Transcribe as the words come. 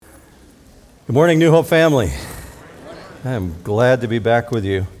Good morning, New Hope family. I'm glad to be back with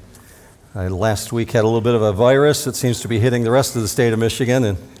you. I last week had a little bit of a virus that seems to be hitting the rest of the state of Michigan,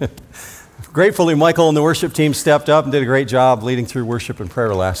 and gratefully Michael and the worship team stepped up and did a great job leading through worship and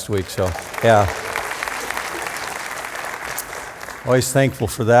prayer last week. So, yeah. Always thankful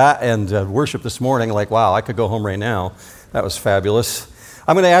for that, and worship this morning, like, wow, I could go home right now. That was fabulous.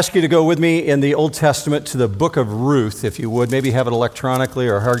 I'm going to ask you to go with me in the Old Testament to the book of Ruth, if you would. Maybe have it electronically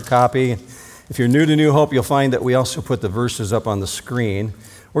or hard copy. If you're new to New Hope, you'll find that we also put the verses up on the screen.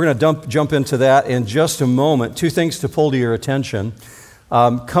 We're going to jump into that in just a moment. Two things to pull to your attention.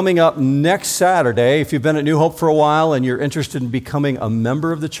 Coming up next Saturday, if you've been at New Hope for a while and you're interested in becoming a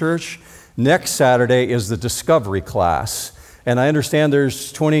member of the church, next Saturday is the Discovery class. And I understand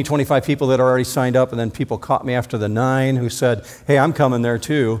there's 20, 25 people that are already signed up, and then people caught me after the 9 who said, hey, I'm coming there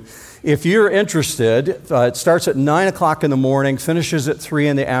too. If you're interested, it starts at 9 o'clock in the morning, finishes at 3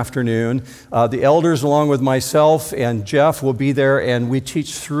 in the afternoon. The elders, along with myself and Jeff, will be there, and we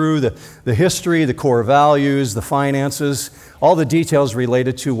teach through the history, the core values, the finances, all the details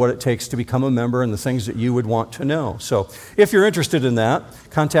related to what it takes to become a member and the things that you would want to know. So if you're interested in that,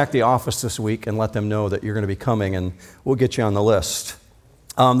 contact the office this week and let them know that you're going to be coming, and we'll get you on the list.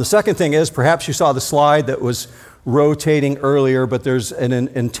 The second thing is, perhaps you saw the slide that was rotating earlier, but there's an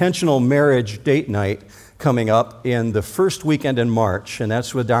intentional marriage date night coming up in the first weekend in March, and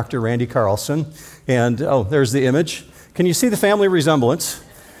that's with Dr. Randy Carlson. And, oh, there's the image. Can you see the family resemblance?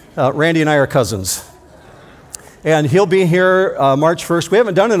 Randy and I are cousins. And he'll be here March 1st. We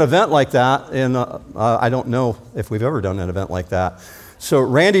haven't done an event like that, and I don't know if we've ever done an event like that. So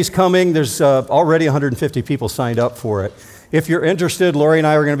Randy's coming. There's already 150 people signed up for it. If you're interested, Lori and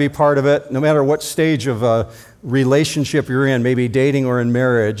I are going to be part of it. No matter what stage of relationship you're in, maybe dating or in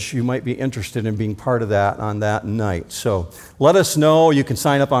marriage, you might be interested in being part of that on that night. So let us know. You can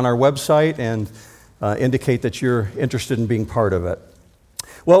sign up on our website and indicate that you're interested in being part of it.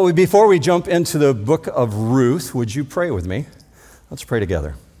 Well, before we jump into the book of Ruth, would you pray with me? Let's pray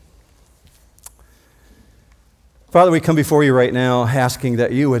together. Father, we come before you right now asking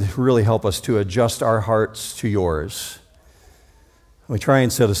that you would really help us to adjust our hearts to yours. We try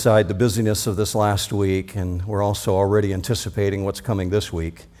and set aside the busyness of this last week, and we're also already anticipating what's coming this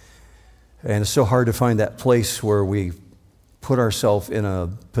week. And it's so hard to find that place where we put ourselves in a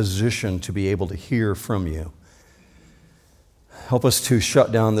position to be able to hear from you. Help us to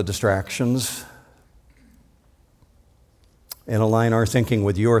shut down the distractions and align our thinking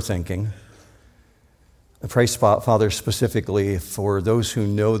with your thinking. I pray, Father, specifically for those who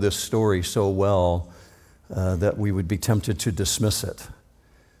know this story so well, that we would be tempted to dismiss it.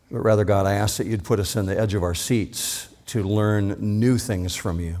 But rather, God, I ask that you'd put us on the edge of our seats to learn new things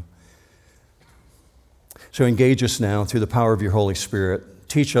from you. So engage us now through the power of your Holy Spirit.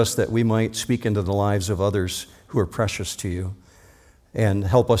 Teach us that we might speak into the lives of others who are precious to you, and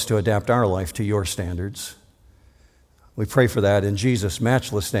help us to adapt our life to your standards. We pray for that in Jesus'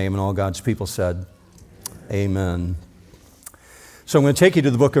 matchless name, and all God's people said, amen. So I'm going to take you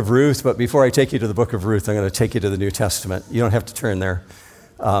to the book of Ruth, but before I take you to the book of Ruth, I'm going to take you to the New Testament. You don't have to turn there.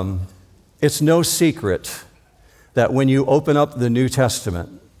 It's no secret that when you open up the New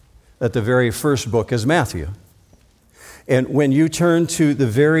Testament, that the very first book is Matthew. And when you turn to the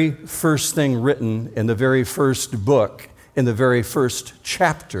very first thing written in the very first book, in the very first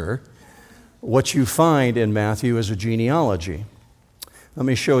chapter, what you find in Matthew is a genealogy. Let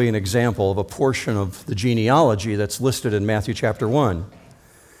me show you an example of a portion of the genealogy that's listed in Matthew chapter 1.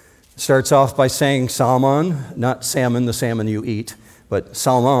 It starts off by saying Salmon, not salmon, the salmon you eat, but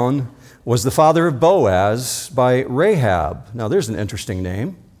Salmon was the father of Boaz by Rahab. Now there's an interesting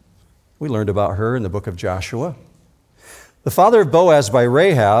name. We learned about her in the book of Joshua. The father of Boaz by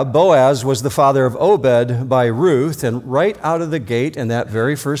Rahab, Boaz was the father of Obed by Ruth, and right out of the gate in that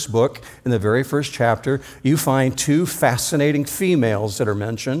very first book, in the very first chapter, you find two fascinating females that are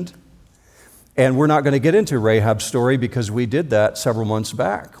mentioned. And we're not going to get into Rahab's story because we did that several months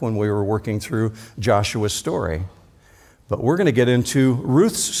back when we were working through Joshua's story. But we're going to get into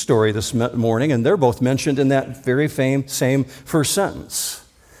Ruth's story this morning, and they're both mentioned in that very same first sentence.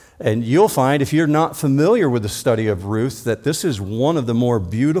 And you'll find, if you're not familiar with the study of Ruth, that this is one of the more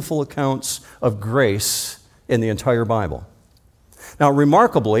beautiful accounts of grace in the entire Bible. Now,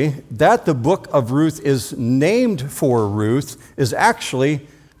 remarkably, that the book of Ruth is named for Ruth is actually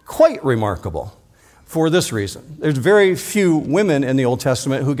quite remarkable for this reason. There's very few women in the Old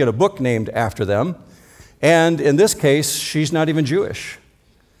Testament who get a book named after them. And in this case, she's not even Jewish.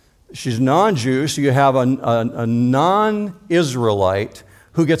 She's non-Jewish. So you have a non-Israelite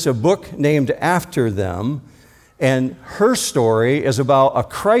who gets a book named after them, And her story is about a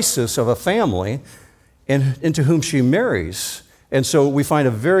crisis of a family into whom she marries. And so we find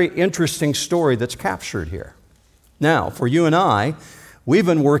a very interesting story that's captured here. Now, for you and I, we've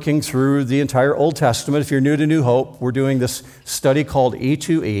been working through the entire Old Testament. If you're new to New Hope, we're doing this study called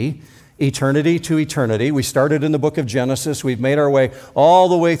E2E, Eternity to Eternity. We started in the book of Genesis. We've made our way all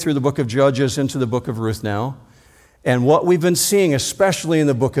the way through the book of Judges into the book of Ruth now. And what we've been seeing, especially in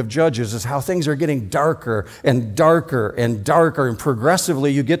the book of Judges, is how things are getting darker and darker and darker. And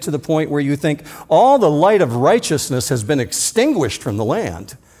progressively, you get to the point where you think all the light of righteousness has been extinguished from the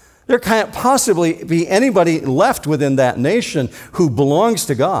land. There can't possibly be anybody left within that nation who belongs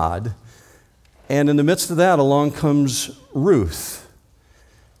to God. And in the midst of that, along comes Ruth.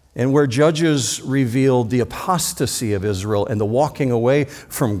 And where Judges revealed the apostasy of Israel and the walking away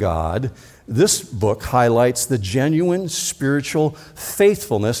from God, this book highlights the genuine spiritual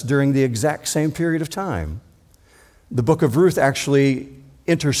faithfulness during the exact same period of time. The book of Ruth actually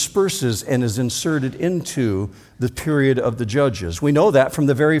intersperses and is inserted into the period of the Judges. We know that from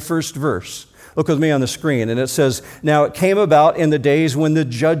the very first verse. Look with me on the screen, and it says, "Now it came about in the days when the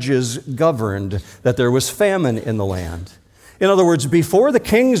judges governed, that there was famine in the land." In other words, before the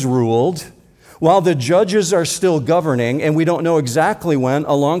kings ruled, while the judges are still governing, and we don't know exactly when,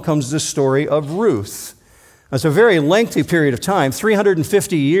 along comes this story of Ruth. It's a very lengthy period of time,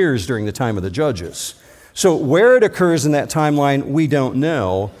 350 years during the time of the judges. So where it occurs in that timeline, we don't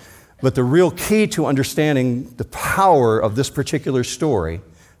know, but the real key to understanding the power of this particular story,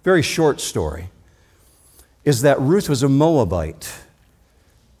 very short story, is that Ruth was a Moabite.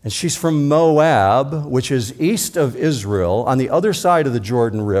 And she's from Moab, which is east of Israel, on the other side of the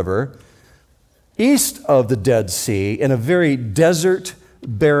Jordan River, east of the Dead Sea, in a very desert,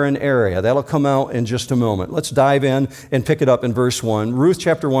 barren area. That'll come out in just a moment. Let's dive in and pick it up in verse 1. Ruth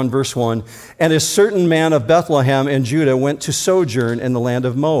chapter 1, verse 1. "And a certain man of Bethlehem in Judah went to sojourn in the land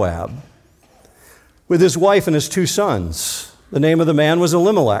of Moab with his wife and his 2 sons. The name of the man was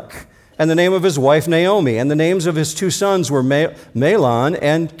Elimelech, and the name of his wife Naomi, and the names of his 2 sons were Mahlon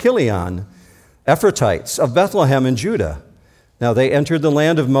and Chilion, Ephratites of Bethlehem in Judah. Now they entered the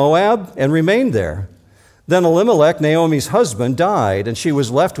land of Moab and remained there. Then Elimelech, Naomi's husband, died, and she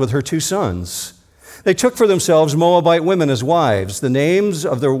was left with her 2 sons. They took for themselves Moabite women as wives. The names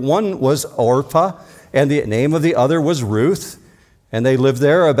of the one was Orpah, and the name of the other was Ruth, and they lived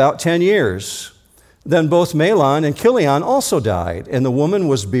there about 10 years. Then both Mahlon and Chilion also died, and the woman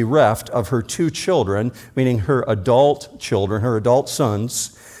was bereft of her 2 children, meaning her adult children, her adult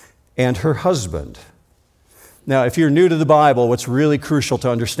sons, and her husband." Now, if you're new to the Bible, what's really crucial to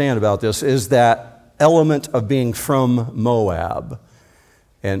understand about this is that element of being from Moab.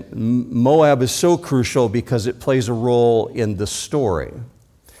 And Moab is so crucial because it plays a role in the story.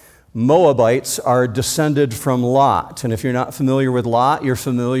 Moabites are descended from Lot. And if you're not familiar with Lot, you're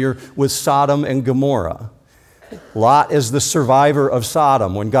familiar with Sodom and Gomorrah. Lot is the survivor of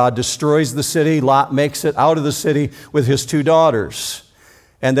Sodom. When God destroys the city, Lot makes it out of the city with his 2 daughters.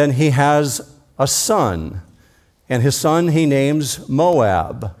 And then he has a son. And his son he names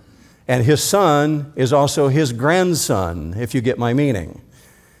Moab. And his son is also his grandson, if you get my meaning.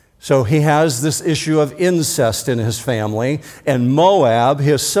 So he has this issue of incest in his family, and Moab,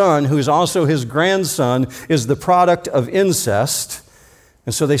 his son, who's also his grandson, is the product of incest.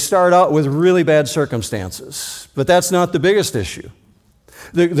 And so they start out with really bad circumstances. But that's not the biggest issue.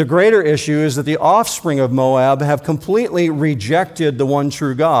 The greater issue is that the offspring of Moab have completely rejected the one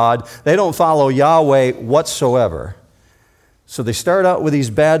true God. They don't follow Yahweh whatsoever. So they start out with these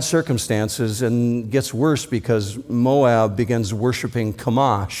bad circumstances, and it gets worse because Moab begins worshiping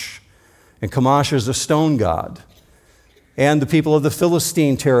Chemosh. And Chemosh is a stone god. And the people of the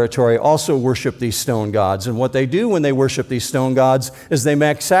Philistine territory also worship these stone gods. And what they do when they worship these stone gods is they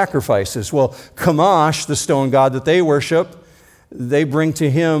make sacrifices. Well, Chemosh, the stone god that they worship, they bring to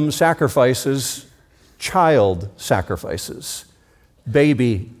him sacrifices, child sacrifices,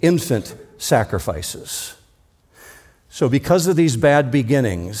 baby, infant sacrifices. So because of these bad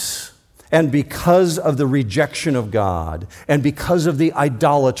beginnings, and because of the rejection of God, and because of the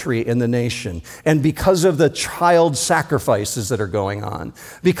idolatry in the nation, and because of the child sacrifices that are going on,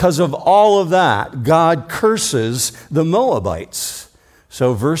 because of all of that, God curses the Moabites.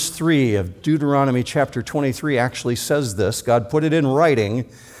 So verse 3 of Deuteronomy chapter 23 actually says this. God put it in writing,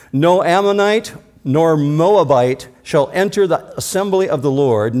 "No Ammonite nor Moabite shall enter the assembly of the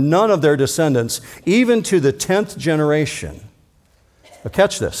Lord, none of their descendants, even to the 10th generation." But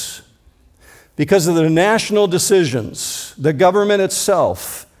catch this. Because of the national decisions, the government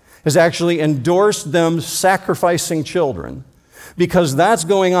itself has actually endorsed them sacrificing children. Because that's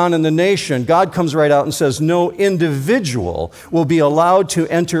going on in the nation, God comes right out and says, no individual will be allowed to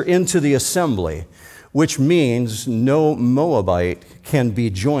enter into the assembly, which means no Moabite can be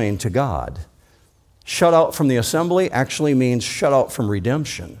joined to God. Shut out from the assembly actually means shut out from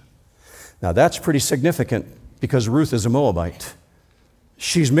redemption. Now that's pretty significant because Ruth is a Moabite.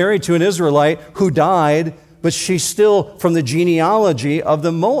 She's married to an Israelite who died, but she's still from the genealogy of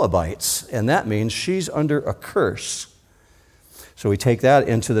the Moabites, and that means she's under a curse. So we take that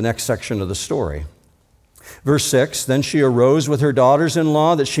into the next section of the story. Verse 6, then she arose with her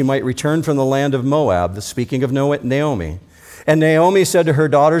daughters-in-law that she might return from the land of Moab, speaking of Naomi. And Naomi said to her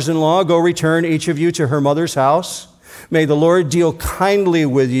daughters-in-law, go return each of you to her mother's house. May the Lord deal kindly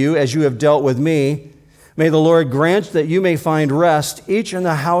with you as you have dealt with me. May the Lord grant that you may find rest, each in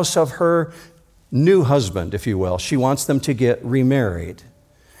the house of her new husband, if you will. She wants them to get remarried.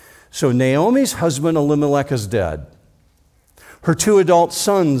 So Naomi's husband Elimelech is dead. Her 2 adult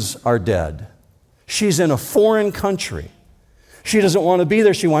sons are dead. She's in a foreign country. She doesn't want to be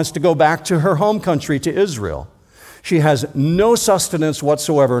there. She wants to go back to her home country, to Israel. She has no sustenance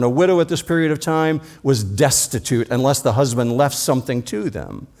whatsoever, and a widow at this period of time was destitute unless the husband left something to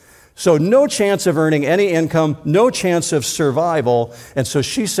them. So no chance of earning any income, no chance of survival, and so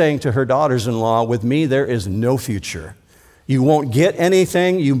she's saying to her daughters-in-law, with me there is no future. You won't get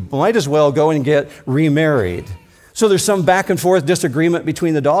anything. You might as well go and get remarried. So there's some back and forth disagreement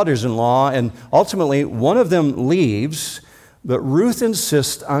between the daughters-in-law, and ultimately one of them leaves, but Ruth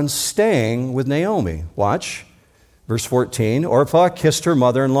insists on staying with Naomi. Watch. Verse 14, Orpah kissed her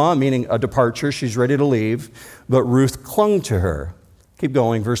mother-in-law, meaning a departure. She's ready to leave, but Ruth clung to her. Keep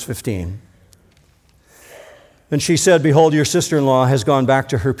going, verse 15. Then she said, behold, your sister-in-law has gone back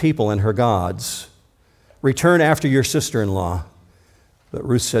to her people and her gods. Return after your sister-in-law. But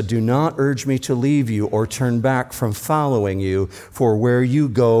Ruth said, do not urge me to leave you or turn back from following you, for where you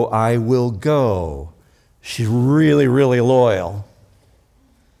go, I will go. She's really, really loyal.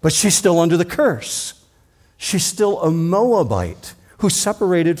 But she's still under the curse. She's still a Moabite who's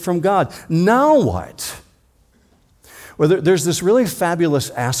separated from God. Now what? Well, there's this really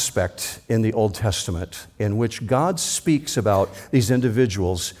fabulous aspect in the Old Testament in which God speaks about these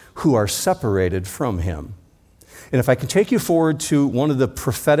individuals who are separated from Him. And if I can take you forward to one of the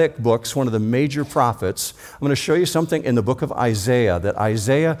prophetic books, one of the major prophets, I'm going to show you something in the book of Isaiah that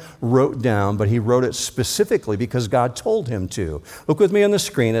Isaiah wrote down, but he wrote it specifically because God told him to. Look with me on the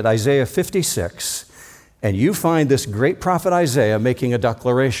screen at Isaiah 56, and you find this great prophet Isaiah making a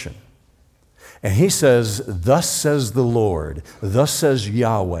declaration. And he says, thus says the Lord, thus says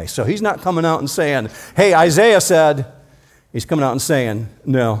Yahweh. So he's not coming out and saying, hey, Isaiah said. He's coming out and saying,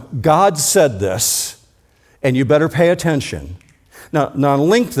 no, God said this. And you better pay attention. Now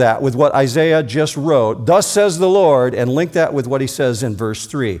link that with what Isaiah just wrote. Thus says the Lord, and link that with what he says in verse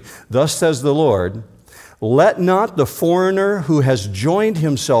 3. Thus says the Lord, let not the foreigner who has joined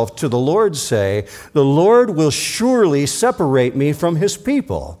himself to the Lord say, the Lord will surely separate me from his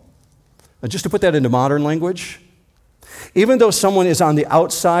people. Now, just to put that into modern language, even though someone is on the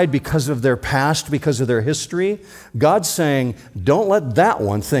outside because of their past, because of their history, God's saying, don't let that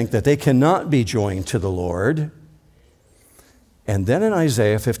one think that they cannot be joined to the Lord. And then in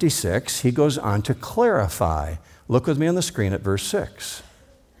Isaiah 56, he goes on to clarify. Look with me on the screen at verse 6.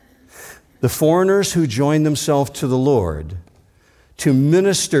 The foreigners who join themselves to the Lord, to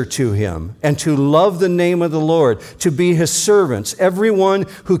minister to him, and to love the name of the Lord, to be his servants, everyone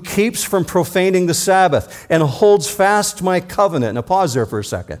who keeps from profaning the Sabbath and holds fast my covenant. Now pause there for a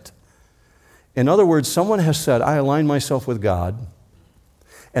second. In other words, someone has said, I align myself with God,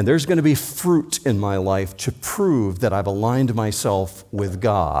 and there's going to be fruit in my life to prove that I've aligned myself with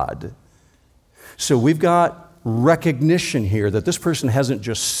God. So we've got recognition here that this person hasn't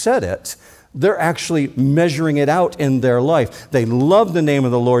just said it, they're actually measuring it out in their life. They love the name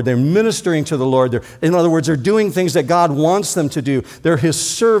of the Lord. They're ministering to the Lord. In other words, they're doing things that God wants them to do. They're his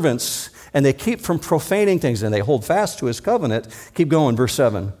servants, and they keep from profaning things, and they hold fast to his covenant. Keep going, verse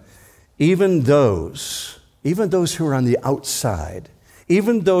 7. Even those who are on the outside,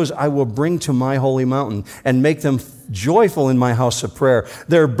 even those I will bring to my holy mountain and make them joyful in my house of prayer.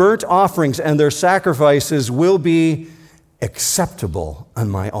 Their burnt offerings and their sacrifices will be acceptable on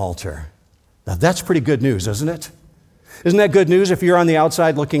my altar. Now that's pretty good news, isn't it? Isn't that good news if you're on the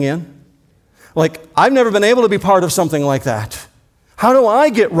outside looking in? Like, I've never been able to be part of something like that. How do I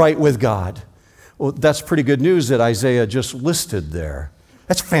get right with God? Well, that's pretty good news that Isaiah just listed there.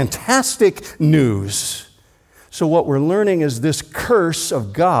 That's fantastic news. So what we're learning is this curse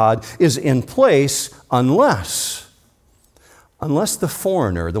of God is in place unless unless the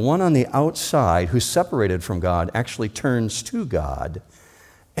foreigner, the one on the outside who's separated from God, actually turns to God.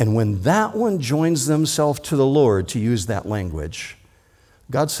 And when that one joins themselves to the Lord, to use that language,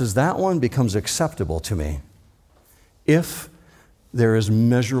 God says that one becomes acceptable to me. If there is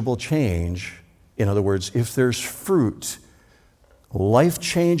measurable change, in other words, if there's fruit, life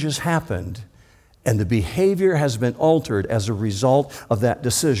change has happened, and the behavior has been altered as a result of that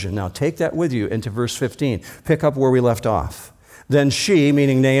decision. Now take that with you into verse 15. Pick up where we left off. Then she,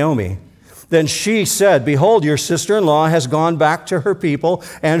 meaning Naomi, then she said, behold, your sister-in-law has gone back to her people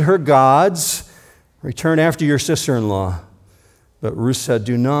and her gods. Return after your sister-in-law. But Ruth said,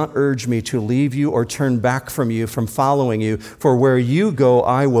 do not urge me to leave you or turn back from you, from following you. For where you go,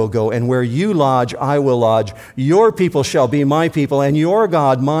 I will go, and where you lodge, I will lodge. Your people shall be my people, and your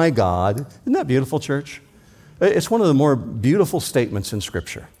God, my God. Isn't that beautiful, church? It's one of the more beautiful statements in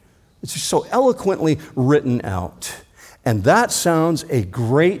Scripture. It's just so eloquently written out. And that sounds a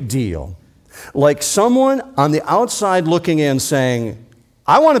great deal like someone on the outside looking in saying,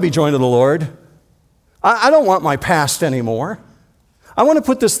 I want to be joined to the Lord. I don't want my past anymore. I want to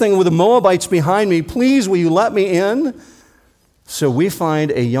put this thing with the Moabites behind me. Please, will you let me in? So we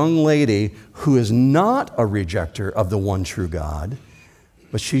find a young lady who is not a rejecter of the one true God,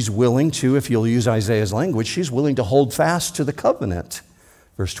 but she's willing to, if you'll use Isaiah's language, she's willing to hold fast to the covenant.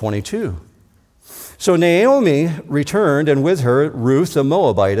 Verse 22. So Naomi returned, and with her Ruth the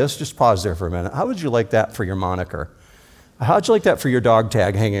Moabitess. Just pause there for a minute. How would you like that for your moniker? How would you like that for your dog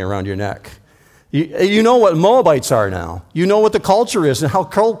tag hanging around your neck? You know what Moabites are now. You know what the culture is and how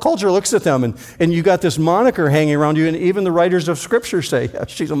culture looks at them. And you got this moniker hanging around you, and even the writers of Scripture say, yeah,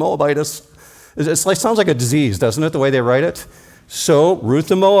 she's a Moabitess. Sounds like a disease, doesn't it, the way they write it? So Ruth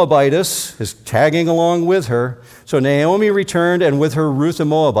the Moabitess is tagging along with her. So Naomi returned, and with her Ruth the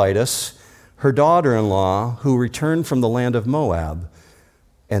Moabitess, her daughter-in-law, who returned from the land of Moab.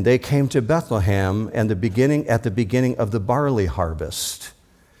 And they came to Bethlehem at the beginning of the barley harvest.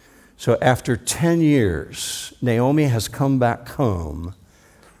 So after 10 years, Naomi has come back home,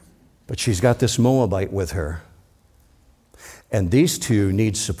 but she's got this Moabite with her. And these two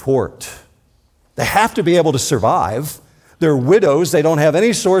need support. They have to be able to survive. They're widows. They don't have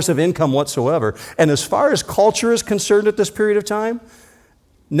any source of income whatsoever. And as far as culture is concerned at this period of time,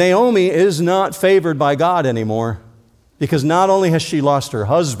 Naomi is not favored by God anymore, because not only has she lost her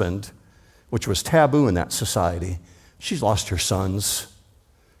husband, which was taboo in that society, she's lost her sons.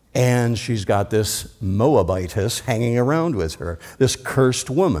 And she's got this Moabitess hanging around with her. This cursed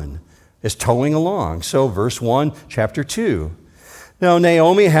woman is towing along. So verse 1, chapter 2. Now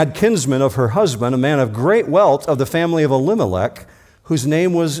Naomi had kinsman of her husband, a man of great wealth of the family of Elimelech, whose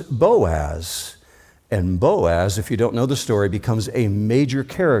name was Boaz. And Boaz, if you don't know the story, becomes a major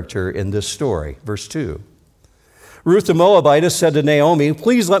character in this story. Verse 2. Ruth the Moabitess said to Naomi,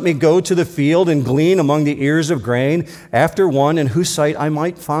 please let me go to the field and glean among the ears of grain after one in whose sight I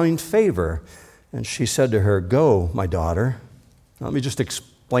might find favor. And she said to her, go, my daughter. Now, let me just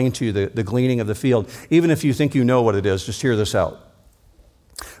explain to you the gleaning of the field. Even if you think you know what it is, just hear this out.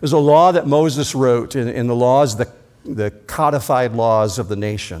 There's a law that Moses wrote in the laws, the codified laws of the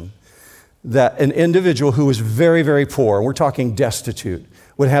nation, that an individual who was very, very poor, we're talking destitute,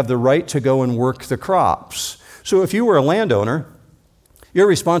 would have the right to go and work the crops. So if you were a landowner, your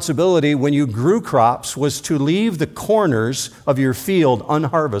responsibility when you grew crops was to leave the corners of your field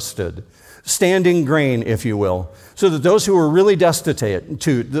unharvested, standing grain, if you will, so that those who were really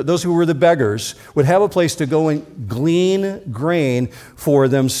destitute, those who were the beggars, would have a place to go and glean grain for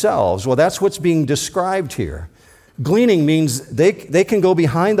themselves. Well, that's what's being described here. Gleaning means they can go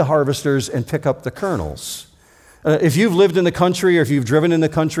behind the harvesters and pick up the kernels. If you've lived in the country or if you've driven in the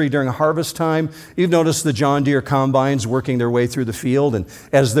country during harvest time, you've noticed the John Deere combines working their way through the field. And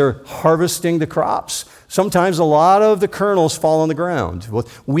as they're harvesting the crops, sometimes a lot of the kernels fall on the ground.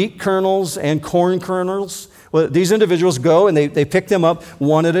 With wheat kernels and corn kernels, well, these individuals go and they pick them up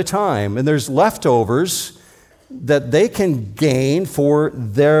one at a time. And there's leftovers that they can gain for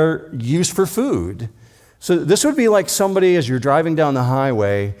their use for food. So this would be like somebody, as you're driving down the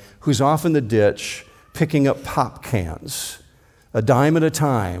highway, who's off in the ditch, picking up pop cans, a dime at a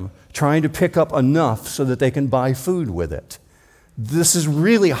time, trying to pick up enough so that they can buy food with it. This is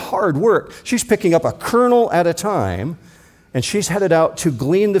really hard work. She's picking up a kernel at a time, and she's headed out to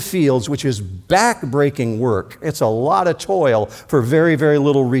glean the fields, which is back-breaking work. It's a lot of toil for very, very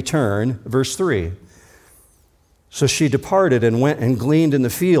little return. Verse 3. So she departed and went and gleaned in the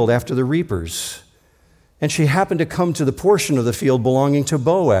field after the reapers. And she happened to come to the portion of the field belonging to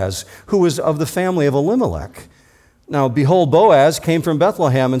Boaz, who was of the family of Elimelech. Now, behold, Boaz came from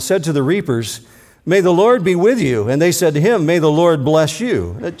Bethlehem and said to the reapers, May the Lord be with you. And they said to him, may the Lord bless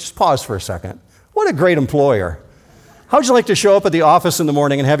you. Just pause for a second. What a great employer. How would you like to show up at the office in the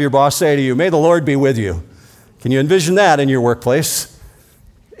morning and have your boss say to you, may the Lord be with you? Can you envision that in your workplace?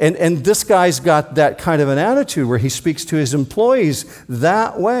 And this guy's got that kind of an attitude where he speaks to his employees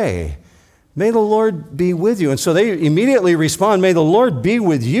that way. May the Lord be with you. And so they immediately respond, may the Lord be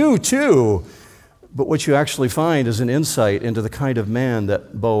with you too. But what you actually find is an insight into the kind of man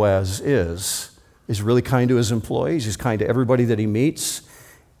that Boaz is. He's really kind to his employees. He's kind to everybody that he meets.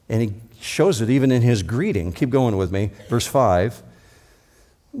 And he shows it even in his greeting. Keep going with me. Verse 5.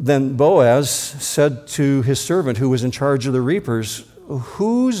 Then Boaz said to his servant who was in charge of the reapers,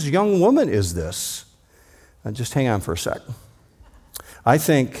 whose young woman is this? Now just hang on for a sec. I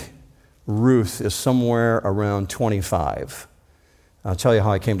think Ruth is somewhere around 25. I'll tell you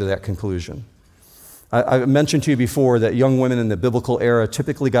how I came to that conclusion. I mentioned to you before that young women in the biblical era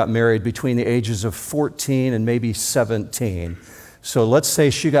typically got married between the ages of 14 and maybe 17. So let's say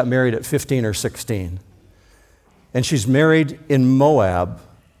she got married at 15 or 16. And she's married in Moab,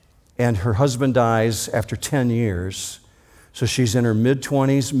 and her husband dies after 10 years. So she's in her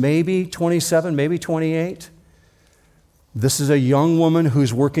mid-20s, maybe 27, maybe 28. This is a young woman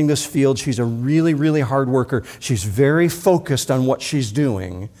who's working this field. She's a really, really hard worker. She's very focused on what she's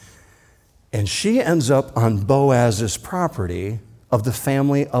doing. And she ends up on Boaz's property of the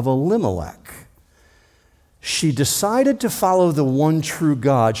family of Elimelech. She decided to follow the one true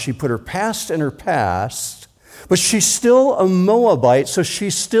God. She put her past in her past, but she's still a Moabite, so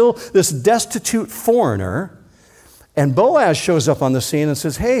she's still this destitute foreigner. And Boaz shows up on the scene and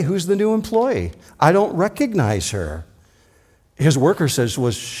says, hey, who's the new employee? I don't recognize her. His worker says,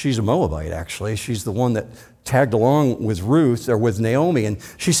 well, she's a Moabite, actually. She's the one that tagged along with Ruth or with Naomi. And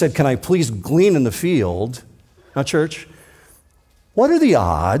she said, can I please glean in the field? Now, church, what are the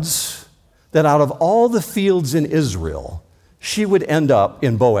odds that out of all the fields in Israel, she would end up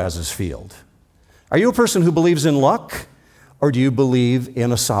in Boaz's field? Are you a person who believes in luck, or do you believe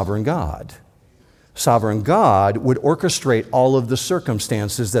in a sovereign God? Sovereign God would orchestrate all of the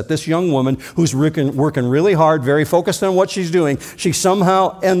circumstances that this young woman who's working really hard, very focused on what she's doing, she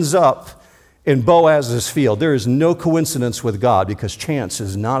somehow ends up in Boaz's field. There is no coincidence with God because chance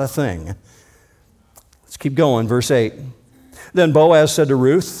is not a thing. Let's keep going. Verse 8. Then Boaz said to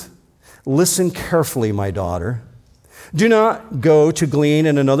Ruth, listen carefully, my daughter. Do not go to glean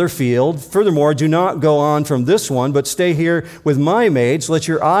in another field. Furthermore, do not go on from this one, but stay here with my maids. Let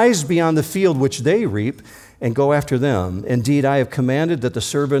your eyes be on the field which they reap, and go after them. Indeed, I have commanded that the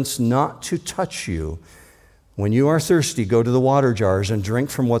servants not to touch you. When you are thirsty, go to the water jars and drink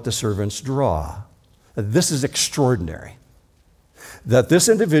from what the servants draw. This is extraordinary, that this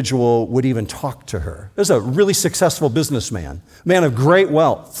individual would even talk to her. This is a really successful businessman, man of great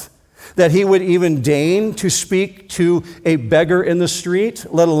wealth. That he would even deign to speak to a beggar in the street,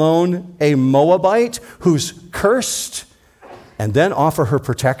 let alone a Moabite who's cursed, and then offer her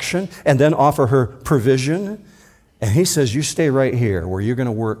protection, and then offer her provision. And he says, you stay right here where you're going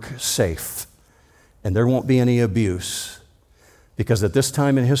to work safe, and there won't be any abuse. Because at this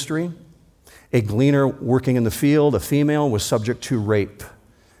time in history, a gleaner working in the field, a female, was subject to rape.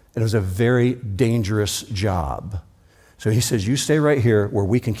 And it was a very dangerous job. So he says, you stay right here where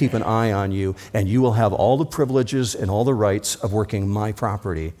we can keep an eye on you, and you will have all the privileges and all the rights of working my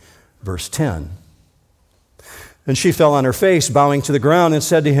property. Verse 10. And she fell on her face, bowing to the ground, and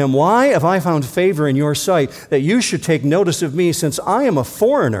said to him, why have I found favor in your sight, that you should take notice of me, since I am a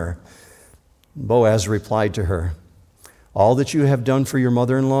foreigner? Boaz replied to her, all that you have done for your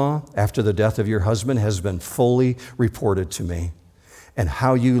mother-in-law after the death of your husband has been fully reported to me. And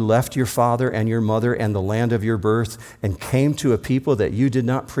how you left your father and your mother and the land of your birth and came to a people that you did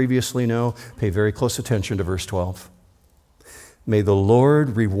not previously know. Pay very close attention to verse 12. May the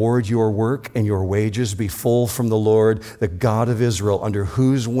Lord reward your work, and your wages be full from the Lord, the God of Israel, under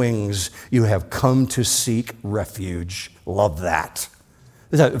whose wings you have come to seek refuge. Love that.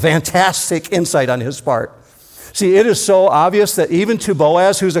 That's a fantastic insight on his part. See, it is so obvious that even to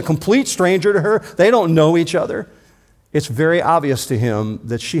Boaz, who's a complete stranger to her, they don't know each other. It's very obvious to him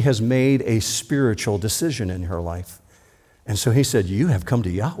that she has made a spiritual decision in her life. And so he said, you have come to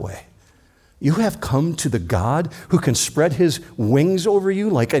Yahweh. You have come to the God who can spread his wings over you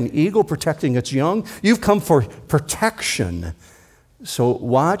like an eagle protecting its young. You've come for protection. So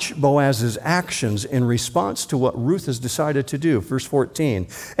watch Boaz's actions in response to what Ruth has decided to do. Verse 14.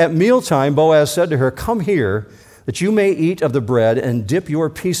 At mealtime, Boaz said to her, come here, that you may eat of the bread and dip your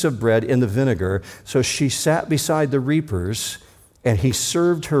piece of bread in the vinegar. So she sat beside the reapers, and he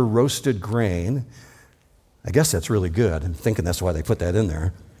served her roasted grain. I guess that's really good. I'm thinking that's why they put that in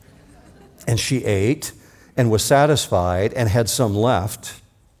there. And she ate and was satisfied and had some left.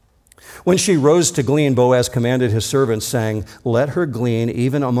 When she rose to glean, Boaz commanded his servants, saying, "Let her glean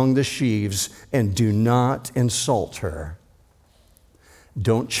even among the sheaves, and do not insult her."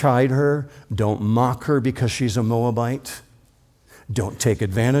 Don't chide her. Don't mock her because she's a Moabite. Don't take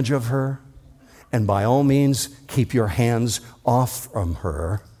advantage of her. And by all means, keep your hands off from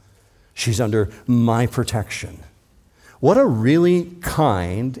her. She's under my protection. What a really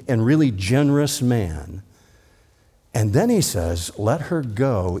kind and really generous man. And then he says, let her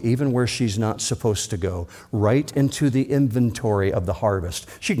go even where she's not supposed to go, right into the inventory of the harvest.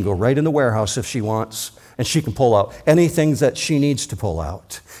 She can go right in the warehouse if she wants, and she can pull out anything that she needs to pull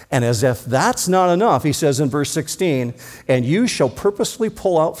out. And as if that's not enough, he says in verse 16, "And you shall purposely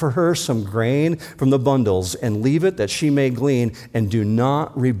pull out for her some grain from the bundles, and leave it that she may glean, and do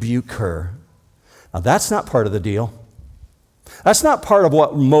not rebuke her." Now that's not part of the deal. That's not part of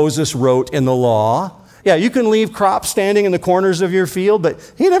what Moses wrote in the law. Yeah, you can leave crops standing in the corners of your field, but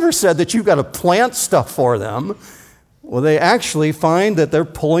he never said that you've got to plant stuff for them. Well, they actually find that they're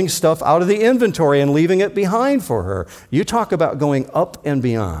pulling stuff out of the inventory and leaving it behind for her. You talk about going up and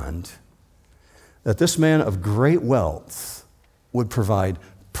beyond. That this man of great wealth would provide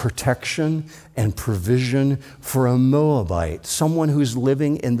protection and provision for a Moabite, someone who's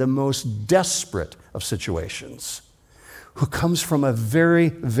living in the most desperate of situations, who comes from a very,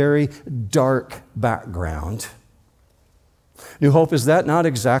 very dark background. New Hope, is that not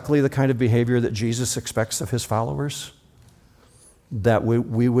exactly the kind of behavior that Jesus expects of his followers? That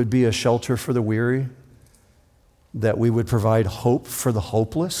we would be a shelter for the weary? That we would provide hope for the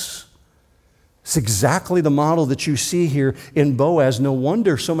hopeless? It's exactly the model that you see here in Boaz. No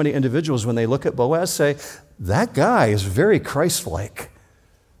wonder so many individuals, when they look at Boaz, say, that guy is very Christ-like.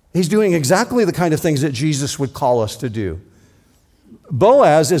 He's doing exactly the kind of things that Jesus would call us to do.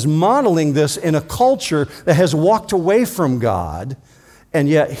 Boaz is modeling this in a culture that has walked away from God, and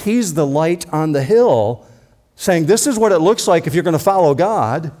yet he's the light on the hill, saying this is what it looks like if you're going to follow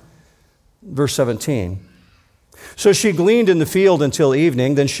God. Verse 17. So she gleaned in the field until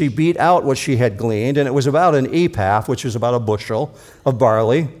evening, then she beat out what she had gleaned, and it was about an ephah, which is about a bushel of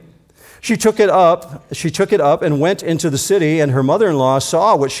barley. She took it up and went into the city, and her mother-in-law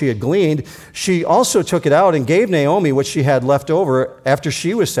saw what she had gleaned. She also took it out and gave Naomi what she had left over after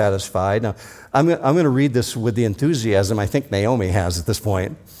she was satisfied. Now, I'm going to read this with the enthusiasm I think Naomi has at this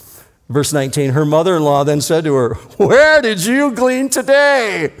point. Verse 19, her mother-in-law then said to her, "Where did you glean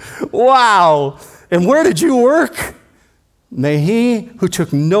today? Wow! And where did you work? May he who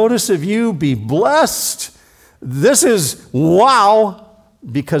took notice of you be blessed." This is wow,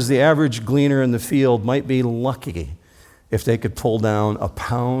 because the average gleaner in the field might be lucky if they could pull down a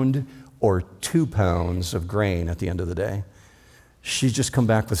pound or 2 pounds of grain at the end of the day. She's just come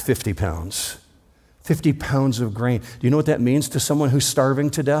back with 50 pounds. 50 pounds of grain. Do you know what that means to someone who's starving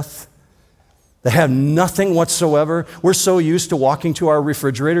to death? They have nothing whatsoever. We're so used to walking to our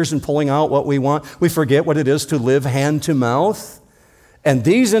refrigerators and pulling out what we want, we forget what it is to live hand to mouth. And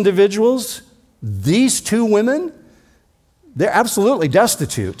these individuals, these two women, they're absolutely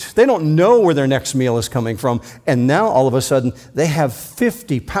destitute. They don't know where their next meal is coming from. And now all of a sudden, they have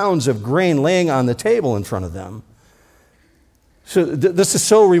 50 pounds of grain laying on the table in front of them. So this is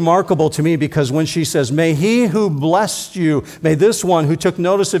so remarkable to me, because when she says, "May he who blessed you, may this one who took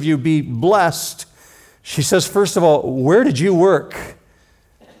notice of you be blessed," she says, first of all, "Where did you work?"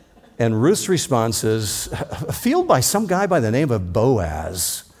 And Ruth's response is, "A field by some guy by the name of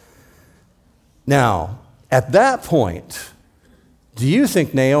Boaz." Now, at that point, do you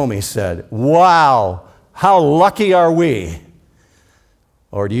think Naomi said, "Wow, how lucky are we?"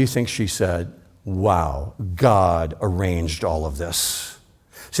 Or do you think she said, "Wow, God arranged all of this"?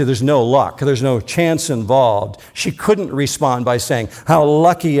 See, there's no luck. There's no chance involved. She couldn't respond by saying, "How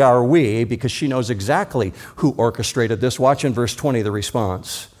lucky are we?" because she knows exactly who orchestrated this. Watch in verse 20 the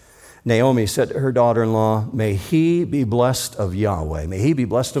response. Naomi said to her daughter-in-law, "May he be blessed of Yahweh. May he be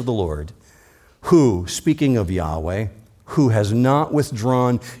blessed of the Lord, who," speaking of Yahweh, "who has not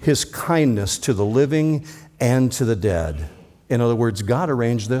withdrawn his kindness to the living and to the dead." In other words, God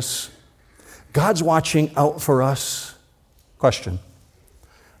arranged this. God's watching out for us. Question: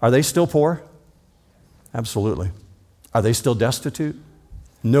 are they still poor? Absolutely. Are they still destitute?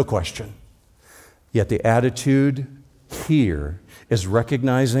 No question. Yet the attitude here is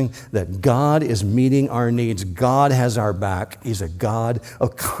recognizing that God is meeting our needs. God has our back. He's a God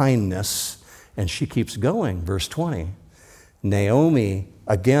of kindness. And she keeps going. Verse 20. Naomi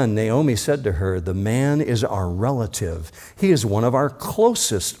said to her, "The man is our relative. He is one of our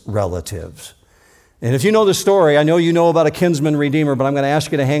closest relatives." And if you know the story, I know you know about a kinsman redeemer, but I'm going to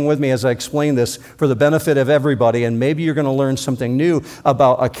ask you to hang with me as I explain this for the benefit of everybody, and maybe you're going to learn something new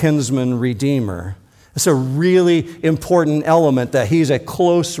about a kinsman redeemer. It's a really important element that he's a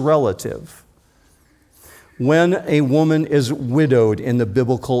close relative. When a woman is widowed in the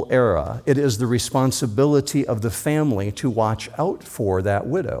biblical era, it is the responsibility of the family to watch out for that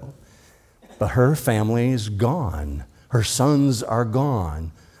widow. But her family is gone. Her sons are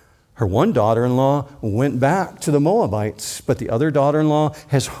gone. Her one daughter-in-law went back to the Moabites, but the other daughter-in-law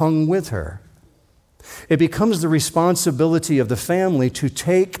has hung with her. It becomes the responsibility of the family to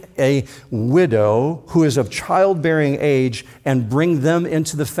take a widow who is of childbearing age and bring them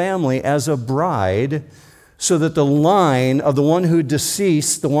into the family as a bride, so that the line of the one who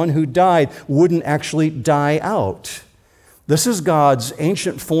deceased, the one who died, wouldn't actually die out. This is God's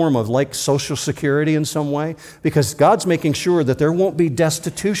ancient form of like Social Security in some way, because God's making sure that there won't be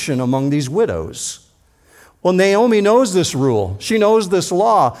destitution among these widows. Well, Naomi knows this rule. She knows this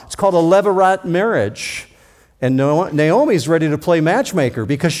law. It's called a Levirate marriage. And Naomi's ready to play matchmaker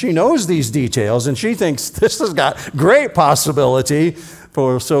because she knows these details, and she thinks this has got great possibility.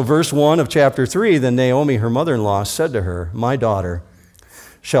 So verse 1 of chapter 3, then Naomi, her mother-in-law, said to her, "My daughter,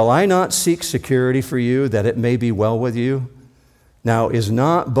 shall I not seek security for you, that it may be well with you? Now is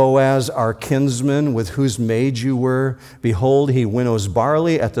not Boaz our kinsman, with whose maid you were? Behold, he winnows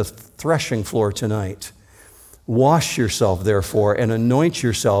barley at the threshing floor tonight. Wash yourself, therefore, and anoint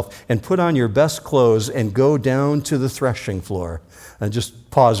yourself, and put on your best clothes, and go down to the threshing floor." And just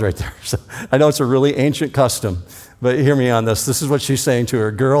pause right there. So, I know it's a really ancient custom, but hear me on this. This is what she's saying to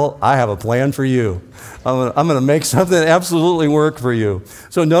her. "Girl, I have a plan for you. I'm going to make something absolutely work for you."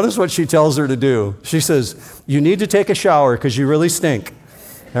 So notice what she tells her to do. She says, "You need to take a shower because you really stink."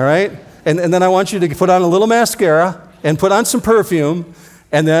 All right? And then I want you to put on a little mascara and put on some perfume.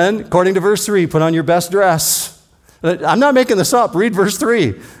 And then, according to verse 3, put on your best dress. I'm not making this up. Read verse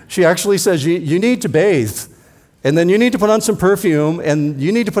 3. She actually says you need to bathe. And then you need to put on some perfume. And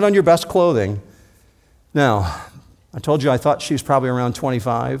you need to put on your best clothing. Now, I told you I thought she's probably around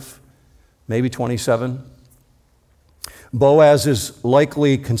 25, maybe 27. Boaz is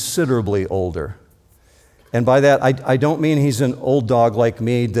likely considerably older. And by that, I don't mean he's an old dog like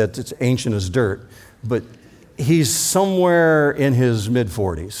me that's ancient as dirt, but he's somewhere in his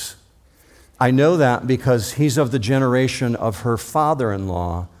mid-40s. I know that because he's of the generation of her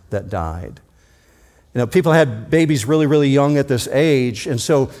father-in-law that died. You know, people had babies really, really young at this age, and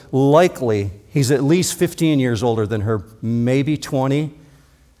so likely he's at least 15 years older than her, maybe 20.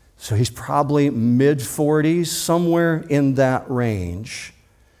 So he's probably mid-40s, somewhere in that range.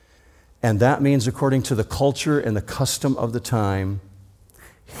 And that means, according to the culture and the custom of the time,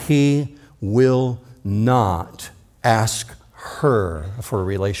 he will not ask her for a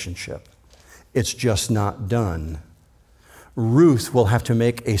relationship. It's just not done. Ruth will have to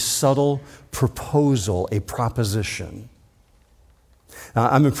make a subtle proposal, a proposition. Now,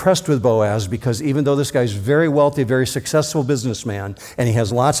 I'm impressed with Boaz because even though this guy's very wealthy, very successful businessman, and he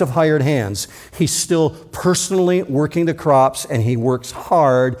has lots of hired hands, he's still personally working the crops, and he works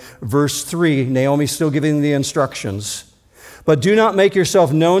hard. Verse 3, Naomi's still giving the instructions. "But do not make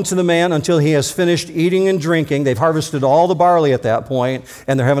yourself known to the man until he has finished eating and drinking." They've harvested all the barley at that point,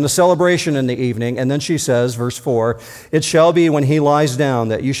 and they're having a celebration in the evening. And then she says, verse 4, "It shall be when he lies down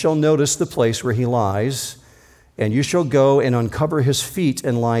that you shall notice the place where he lies, and you shall go and uncover his feet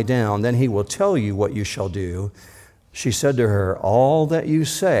and lie down. Then he will tell you what you shall do." She said to her, "All that you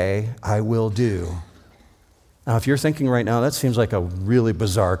say, I will do." Now, if you're thinking right now, that seems like a really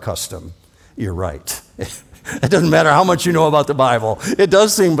bizarre custom. You're right. It doesn't matter how much you know about the Bible. It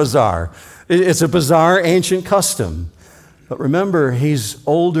does seem bizarre. It's a bizarre ancient custom. But remember, he's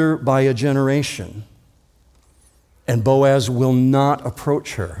older by a generation. And Boaz will not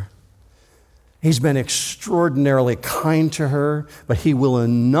approach her. He's been extraordinarily kind to her, but he will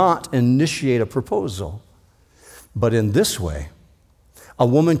not initiate a proposal. But in this way, a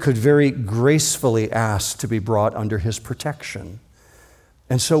woman could very gracefully ask to be brought under his protection.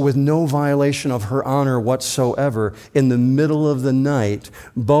 And so, with no violation of her honor whatsoever, in the middle of the night,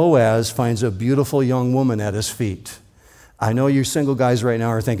 Boaz finds a beautiful young woman at his feet. I know you single guys right now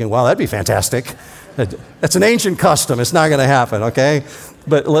are thinking, "Wow, that'd be fantastic." That's an ancient custom. It's not going to happen, okay?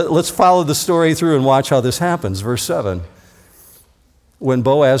 But let's follow the story through and watch how this happens. Verse 7. "When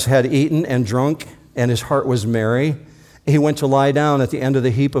Boaz had eaten and drunk, and his heart was merry, he went to lie down at the end of the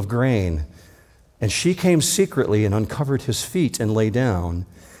heap of grain. And she came secretly and uncovered his feet and lay down.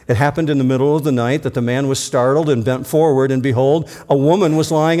 It happened in the middle of the night that the man was startled and bent forward, and behold, a woman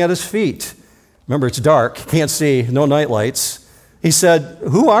was lying at his feet." Remember, it's dark, can't see, no night lights. He said,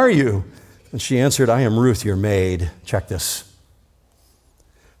 "Who are you?" And she answered, I am Ruth, your maid. Check this.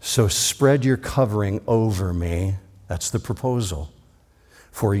 So spread your covering over me. That's the proposal.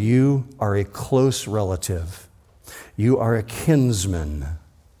 For you are a close relative. You are a kinsman.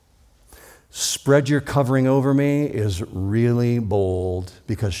 Spread your covering over me is really bold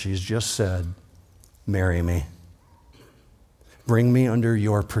because she's just said, marry me. Bring me under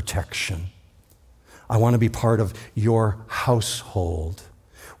your protection. I want to be part of your household.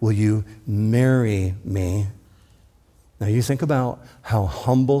 Will you marry me? Now you think about how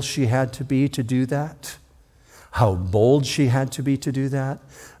humble she had to be to do that, how bold she had to be to do that,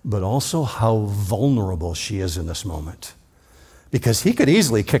 but also how vulnerable she is in this moment. Because he could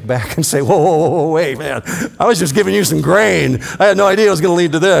easily kick back and say, whoa, wait, man, I was just giving you some grain. I had no idea it was going to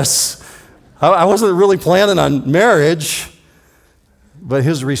lead to this. I wasn't really planning on marriage. But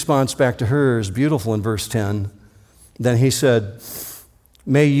his response back to her is beautiful in verse 10. Then he said,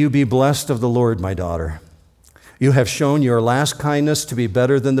 may you be blessed of the Lord, my daughter. You have shown your last kindness to be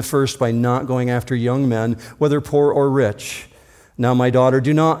better than the first by not going after young men, whether poor or rich. Now, my daughter,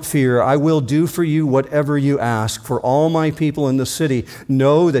 do not fear. I will do for you whatever you ask, for all my people in the city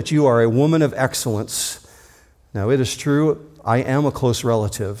know that you are a woman of excellence. Now, it is true, I am a close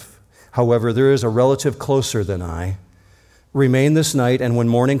relative. However, there is a relative closer than I. Remain this night, and when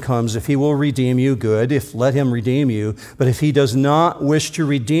morning comes, if he will redeem you, good. Let him redeem you. But if he does not wish to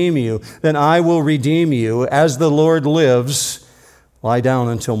redeem you, then I will redeem you. As the Lord lives, lie down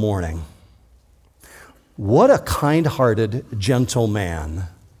until morning. What a kind-hearted, gentle man.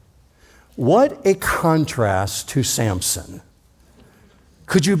 What a contrast to Samson.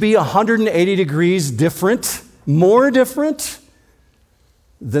 Could you be 180 degrees different, more different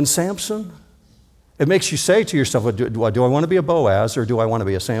than Samson? It makes you say to yourself, do I want to be a Boaz or do I want to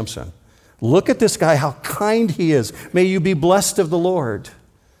be a Samson? Look at this guy, how kind he is. May you be blessed of the Lord.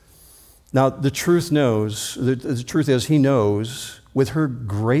 Now, the truth is he knows with her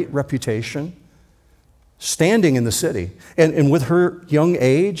great reputation, standing in the city, and with her young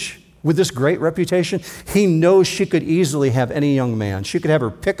age, with this great reputation, he knows she could easily have any young man. She could have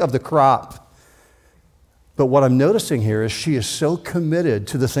her pick of the crop. But what I'm noticing here is she is so committed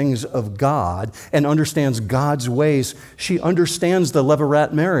to the things of God and understands God's ways. She understands the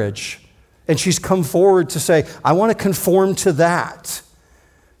Levirate marriage. And she's come forward to say, I want to conform to that.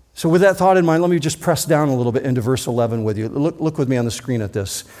 So with that thought in mind, let me just press down a little bit into verse 11 with you. Look with me on the screen at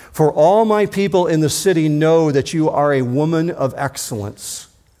this. For all my people in the city know that you are a woman of excellence.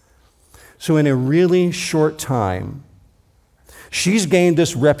 So in a really short time, she's gained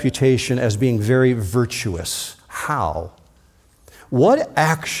this reputation as being very virtuous. How? What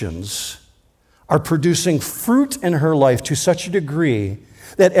actions are producing fruit in her life to such a degree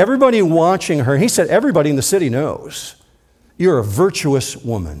that everybody watching her, he said everybody in the city knows, you're a virtuous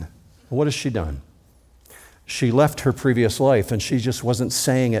woman. What has she done? She left her previous life, and she just wasn't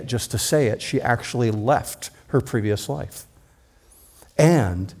saying it just to say it. She actually left her previous life.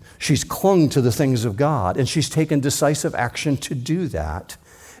 And she's clung to the things of God, and she's taken decisive action to do that,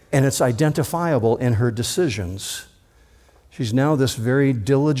 and it's identifiable in her decisions. She's now this very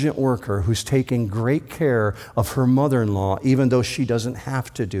diligent worker who's taking great care of her mother-in-law, even though she doesn't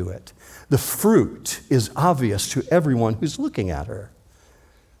have to do it. The fruit is obvious to everyone who's looking at her.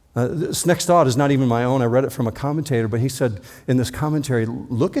 This next thought is not even my own. I read it from a commentator, but he said in this commentary,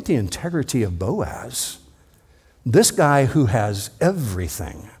 look at the integrity of Boaz. This guy who has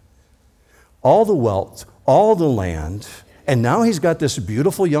everything, all the wealth, all the land, and now he's got this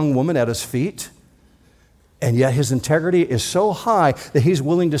beautiful young woman at his feet, and yet his integrity is so high that he's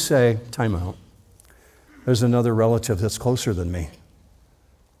willing to say, time out. There's another relative that's closer than me.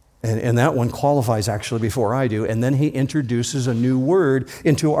 And that one qualifies actually before I do. And then he introduces a new word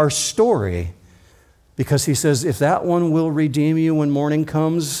into our story. Because he says, if that one will redeem you when morning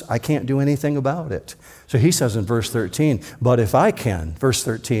comes, I can't do anything about it. So he says in verse 13, but if I can, verse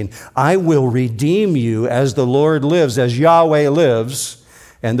 13, I will redeem you as the Lord lives, as Yahweh lives.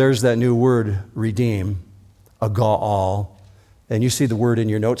 And there's that new word, redeem, aga'al. And you see the word in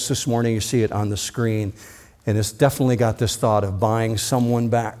your notes this morning, you see it on the screen. And it's definitely got this thought of buying someone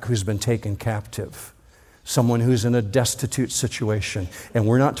back who's been taken captive. Someone who's in a destitute situation. And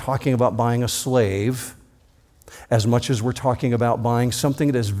we're not talking about buying a slave as much as we're talking about buying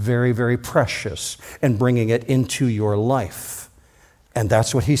something that is very, very precious and bringing it into your life. And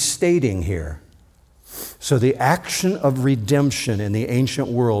that's what he's stating here. So the action of redemption in the ancient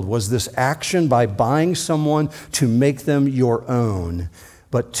world was this action by buying someone to make them your own.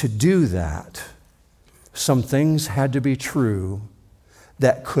 But to do that, some things had to be true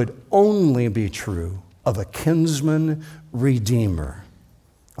that could only be true of a kinsman redeemer.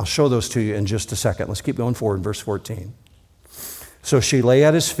 I'll show those to you in just a second. Let's keep going forward, verse 14. So she lay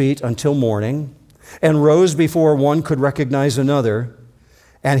at his feet until morning and rose before one could recognize another.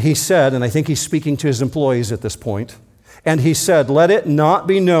 And he said, and I think he's speaking to his employees at this point, and he said, let it not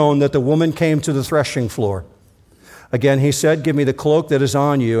be known that the woman came to the threshing floor. Again, he said, give me the cloak that is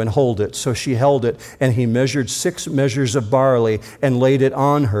on you and hold it. So she held it, and he measured 6 measures of barley and laid it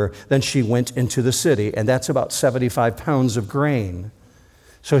on her. Then she went into the city, and that's about 75 pounds of grain.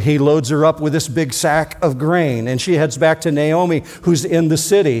 So he loads her up with this big sack of grain, and she heads back to Naomi, who's in the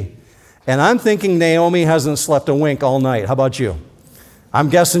city. And I'm thinking Naomi hasn't slept a wink all night. How about you? I'm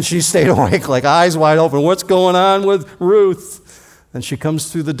guessing she stayed awake, like eyes wide open. What's going on with Ruth? And she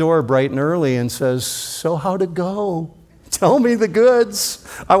comes through the door bright and early and says, so how'd it go? Tell me the goods.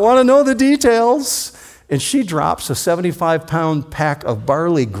 I want to know the details. And she drops a 75-pound pack of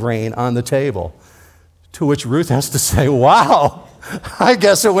barley grain on the table, to which Ruth has to say, wow, I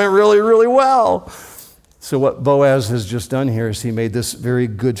guess it went really, really well. So what Boaz has just done here is he made this very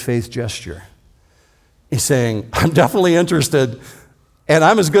good faith gesture. He's saying, I'm definitely interested, and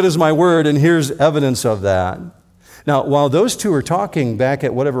I'm as good as my word, and here's evidence of that. Now, while those two are talking back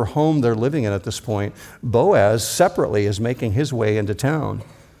at whatever home they're living in at this point, Boaz separately is making his way into town.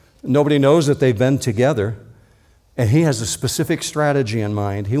 Nobody knows that they've been together, and he has a specific strategy in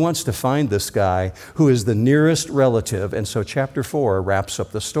mind. He wants to find this guy who is the nearest relative, and so chapter 4 wraps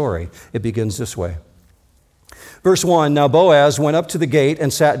up the story. It begins this way. Verse 1, now Boaz went up to the gate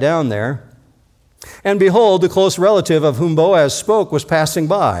and sat down there, and behold, the close relative of whom Boaz spoke was passing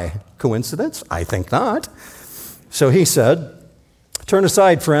by. Coincidence? I think not. So he said, turn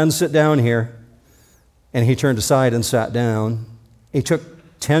aside, friend, sit down here. And he turned aside and sat down. He took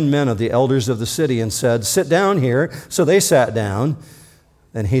 10 men of the elders of the city and said, sit down here. So they sat down.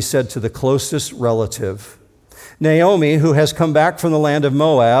 Then he said to the closest relative, Naomi, who has come back from the land of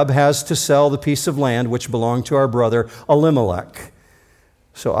Moab, has to sell the piece of land which belonged to our brother Elimelech.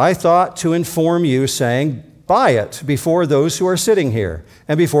 So I thought to inform you, saying, buy it before those who are sitting here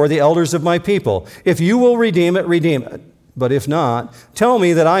and before the elders of my people. If you will redeem it, redeem it. But if not, tell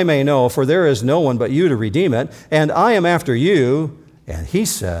me that I may know, for there is no one but you to redeem it, and I am after you. And he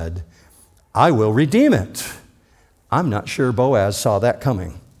said, I will redeem it. I'm not sure Boaz saw that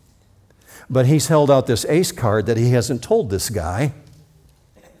coming. But he's held out this ace card that he hasn't told this guy.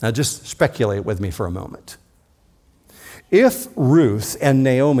 Now just speculate with me for a moment. If Ruth and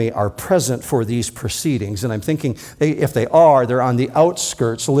Naomi are present for these proceedings, and I'm thinking if they are, they're on the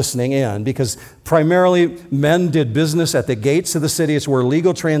outskirts listening in, because primarily men did business at the gates of the city. It's where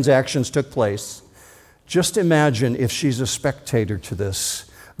legal transactions took place. Just imagine if she's a spectator to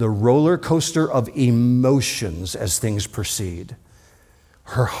this, the roller coaster of emotions as things proceed.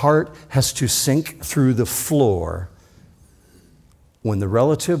 Her heart has to sink through the floor when the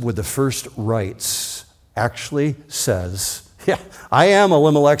relative with the first rights actually says, yeah, I am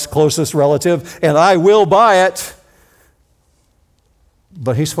Elimelech's closest relative, and I will buy it.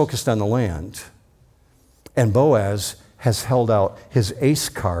 But he's focused on the land. And Boaz has held out his ace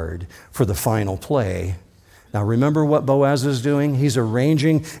card for the final play. Now remember what Boaz is doing? He's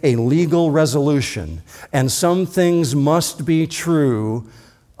arranging a legal resolution. And some things must be true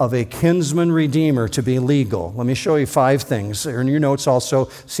of a kinsman redeemer to be legal. Let me show you 5 things. They're in your notes also.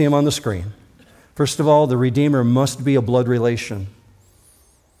 See them on the screen. First of all, the Redeemer must be a blood relation.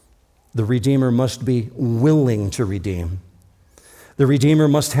 The Redeemer must be willing to redeem. The Redeemer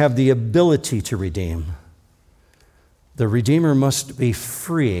must have the ability to redeem. The Redeemer must be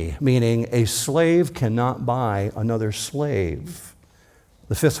free, meaning a slave cannot buy another slave.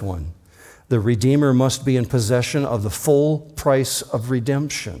 The 5th one, the Redeemer must be in possession of the full price of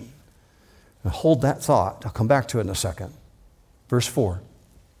redemption. Now hold that thought. I'll come back to it in a second. Verse 4.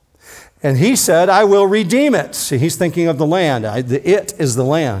 And he said, I will redeem it. See, he's thinking of the land. It is the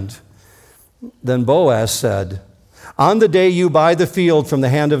land. Then Boaz said, on the day you buy the field from the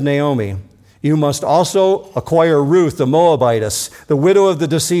hand of Naomi, you must also acquire Ruth, the Moabitess, the widow of the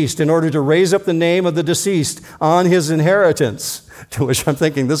deceased, in order to raise up the name of the deceased on his inheritance. To which I'm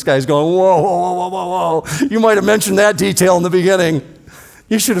thinking, this guy's going, whoa, whoa, whoa, whoa, whoa. You might have mentioned that detail in the beginning.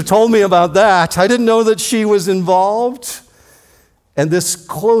 You should have told me about that. I didn't know that she was involved. And this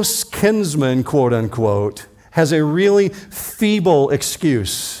close kinsman, quote unquote, has a really feeble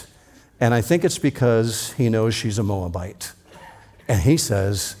excuse. And I think it's because he knows she's a Moabite. And he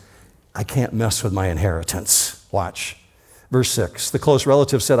says, I can't mess with my inheritance. Watch. Verse 6, the close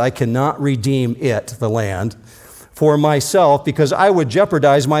relative said, I cannot redeem it, the land, for myself because I would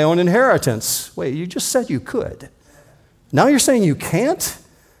jeopardize my own inheritance. Wait, you just said you could. Now you're saying you can't?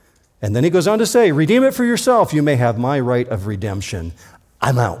 And then he goes on to say, redeem it for yourself. You may have my right of redemption.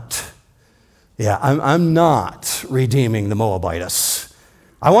 I'm out. Yeah, I'm not redeeming the Moabitess.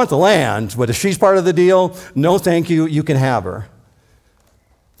 I want the land, but if she's part of the deal, no thank you, you can have her.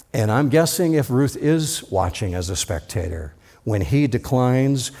 And I'm guessing if Ruth is watching as a spectator, when he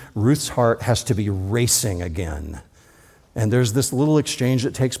declines, Ruth's heart has to be racing again. And there's this little exchange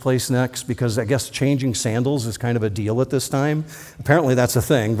that takes place next, because I guess changing sandals is kind of a deal at this time. Apparently that's a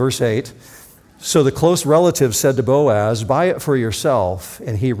thing. Verse 8. So the close relative said to Boaz, buy it for yourself.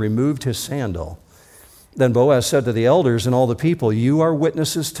 And he removed his sandal. Then Boaz said to the elders and all the people, you are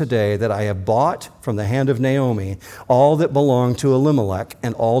witnesses today that I have bought from the hand of Naomi all that belonged to Elimelech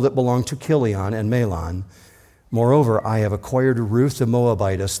and all that belonged to Chilion and Mahlon. Moreover, I have acquired Ruth the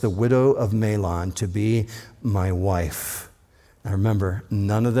Moabitess, the widow of Mahlon, to be my wife. Now remember,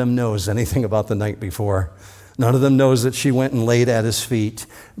 none of them knows anything about the night before. None of them knows that she went and laid at his feet.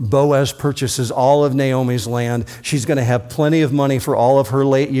 Boaz purchases all of Naomi's land. She's going to have plenty of money for all of her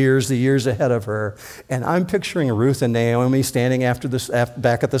late years, the years ahead of her. And I'm picturing Ruth and Naomi standing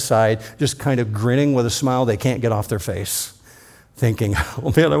back at the side, just kind of grinning with a smile they can't get off their face, thinking,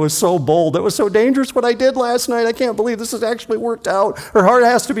 oh man, I was so bold. That was so dangerous what I did last night. I can't believe this has actually worked out. Her heart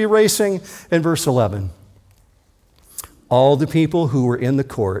has to be racing. In verse 11, all the people who were in the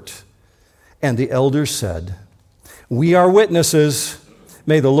court and the elders said, we are witnesses.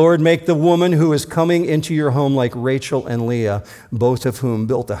 May the Lord make the woman who is coming into your home like Rachel and Leah, both of whom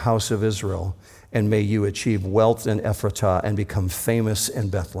built the house of Israel. And may you achieve wealth in Ephratah and become famous in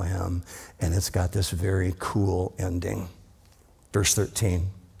Bethlehem. And it's got this very cool ending. Verse 13.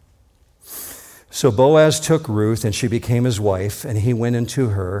 So Boaz took Ruth, and she became his wife, and he went into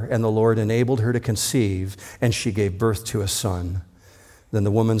her, and the Lord enabled her to conceive, and she gave birth to a son. Then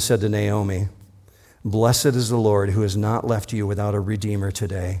the woman said to Naomi, blessed is the Lord who has not left you without a redeemer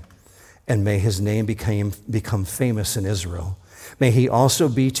today, and may his name become famous in Israel. May he also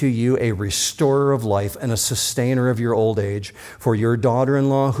be to you a restorer of life and a sustainer of your old age. For your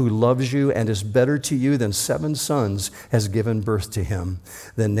daughter-in-law who loves you and is better to you than 7 sons has given birth to him.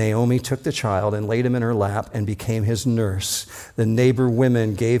 Then Naomi took the child and laid him in her lap and became his nurse. The neighbor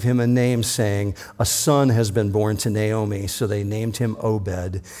women gave him a name, saying, a son has been born to Naomi. So they named him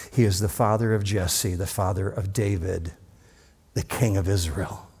Obed. He is the father of Jesse, the father of David, the king of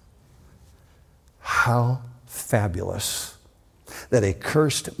Israel. How fabulous that a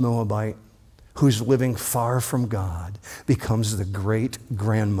cursed Moabite who's living far from God becomes the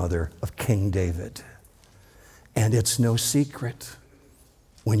great-grandmother of King David. And it's no secret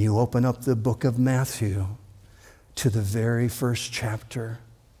when you open up the book of Matthew to the very first chapter,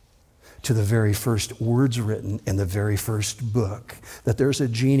 to the very first words written in the very first book, that there's a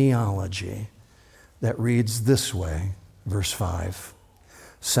genealogy that reads this way, verse 5.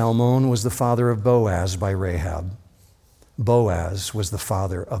 Salmon was the father of Boaz by Rahab. Boaz was the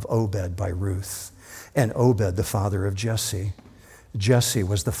father of Obed by Ruth, and Obed the father of Jesse. Jesse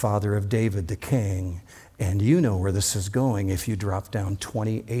was the father of David the king. And you know where this is going if you drop down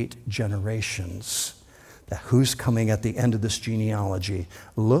 28 generations. That who's coming at the end of this genealogy?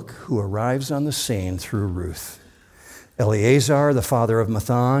 Look who arrives on the scene through Ruth. Eleazar, the father of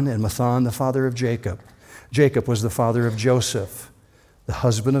Mathan, and Mathan, the father of Jacob. Jacob was the father of Joseph, the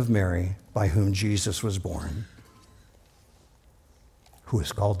husband of Mary, by whom Jesus was born, who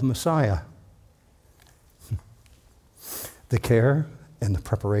is called the Messiah. The care and the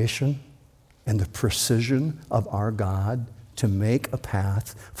preparation and the precision of our God to make a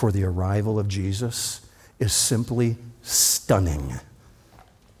path for the arrival of Jesus is simply stunning.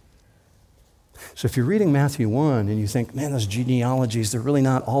 So if you're reading Matthew 1 and you think, man, those genealogies, they're really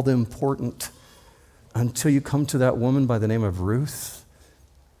not all that important until you come to that woman by the name of Ruth,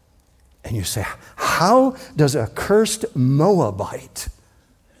 and you say, how does a cursed Moabite,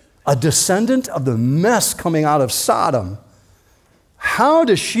 a descendant of the mess coming out of Sodom, how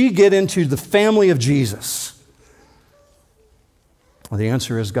does she get into the family of Jesus? Well, the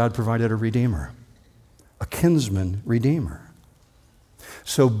answer is God provided a redeemer, a kinsman redeemer.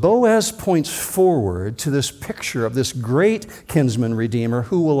 So Boaz points forward to this picture of this great kinsman redeemer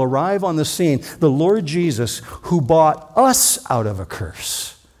who will arrive on the scene, the Lord Jesus, who bought us out of a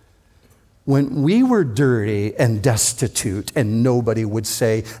curse. When we were dirty and destitute and nobody would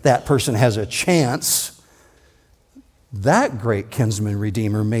say that person has a chance, that great kinsman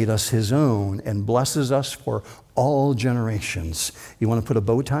redeemer made us his own and blesses us for all generations. You want to put a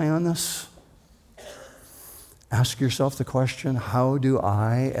bow tie on this? Ask yourself the question, how do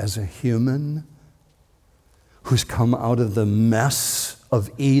I, as a human who's come out of the mess of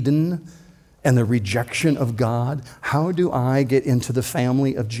Eden and the rejection of God, how do I get into the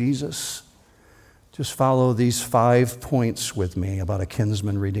family of Jesus? Just follow these 5 points with me about a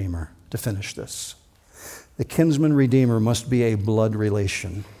kinsman redeemer to finish this. The kinsman redeemer must be a blood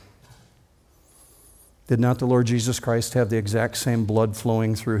relation. Did not the Lord Jesus Christ have the exact same blood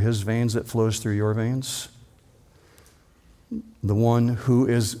flowing through his veins that flows through your veins? The one who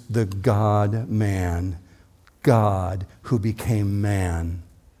is the God-man, God who became man,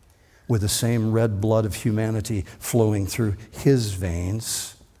 with the same red blood of humanity flowing through his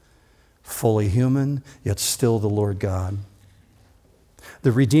veins, fully human, yet still the Lord God.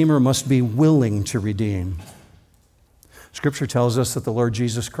 The Redeemer must be willing to redeem. Scripture tells us that the Lord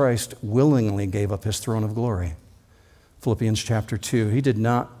Jesus Christ willingly gave up his throne of glory. Philippians chapter 2, he did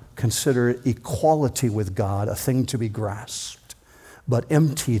not consider equality with God a thing to be grasped, but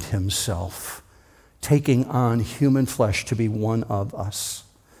emptied himself, taking on human flesh to be one of us.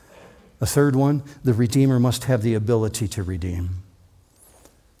 The third one, the Redeemer must have the ability to redeem.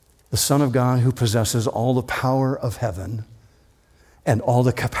 The Son of God, who possesses all the power of heaven and all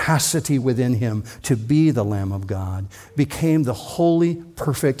the capacity within him to be the Lamb of God, became the holy,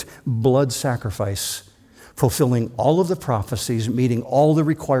 perfect blood sacrifice, fulfilling all of the prophecies, meeting all the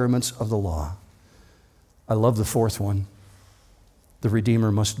requirements of the law. I love the fourth one. The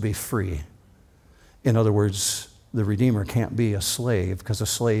Redeemer must be free. In other words, the Redeemer can't be a slave because a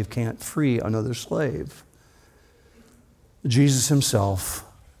slave can't free another slave. Jesus himself,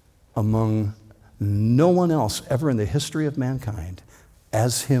 among no one else ever in the history of mankind,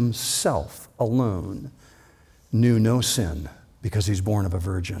 as himself alone, knew no sin because he's born of a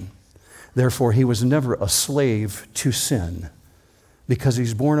virgin. Therefore, he was never a slave to sin. Because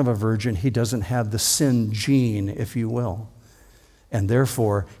he's born of a virgin, he doesn't have the sin gene, if you will. And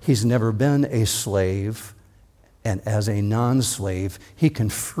therefore, he's never been a slave. And as a non-slave, he can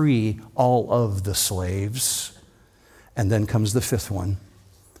free all of the slaves. And then comes the fifth one.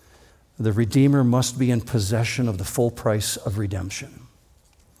 The Redeemer must be in possession of the full price of redemption.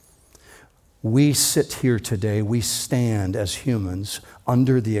 We sit here today, we stand as humans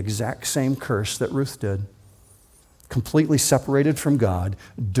under the exact same curse that Ruth did. Completely separated from God,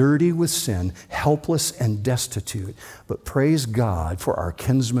 dirty with sin, helpless and destitute. But praise God for our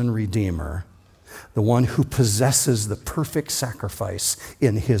kinsman redeemer, the one who possesses the perfect sacrifice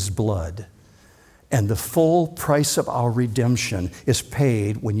in his blood. And the full price of our redemption is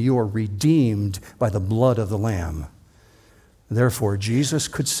paid when you are redeemed by the blood of the Lamb. Therefore, Jesus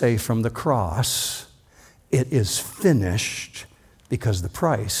could say from the cross, "It is finished," because the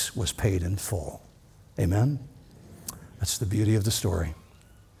price was paid in full. Amen? That's the beauty of the story.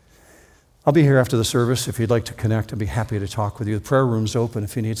 I'll be here after the service. If you'd like to connect, I'd be happy to talk with you. The prayer room's open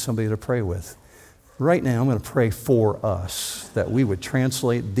if you need somebody to pray with. Right now, I'm going to pray for us that we would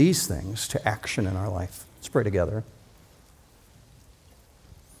translate these things to action in our life. Let's pray together.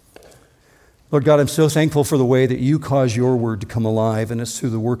 Lord God, I'm so thankful for the way that you cause your word to come alive, and it's through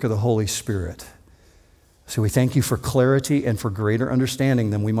the work of the Holy Spirit. So we thank you for clarity and for greater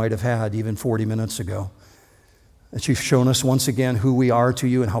understanding than we might have had even 40 minutes ago. That you've shown us once again who we are to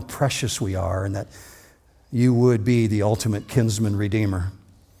you and how precious we are, and that you would be the ultimate kinsman redeemer.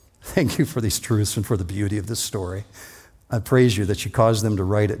 Thank you for these truths and for the beauty of this story. I praise you that you caused them to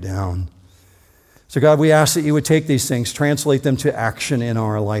write it down. So God, we ask that you would take these things, translate them to action in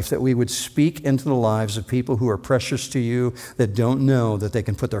our life, that we would speak into the lives of people who are precious to you, that don't know that they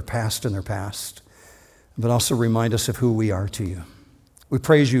can put their past in their past, but also remind us of who we are to you. We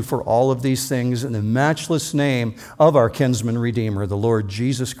praise you for all of these things in the matchless name of our kinsman redeemer, the Lord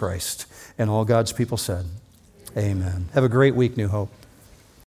Jesus Christ. And all God's people said, amen. Have a great week, New Hope.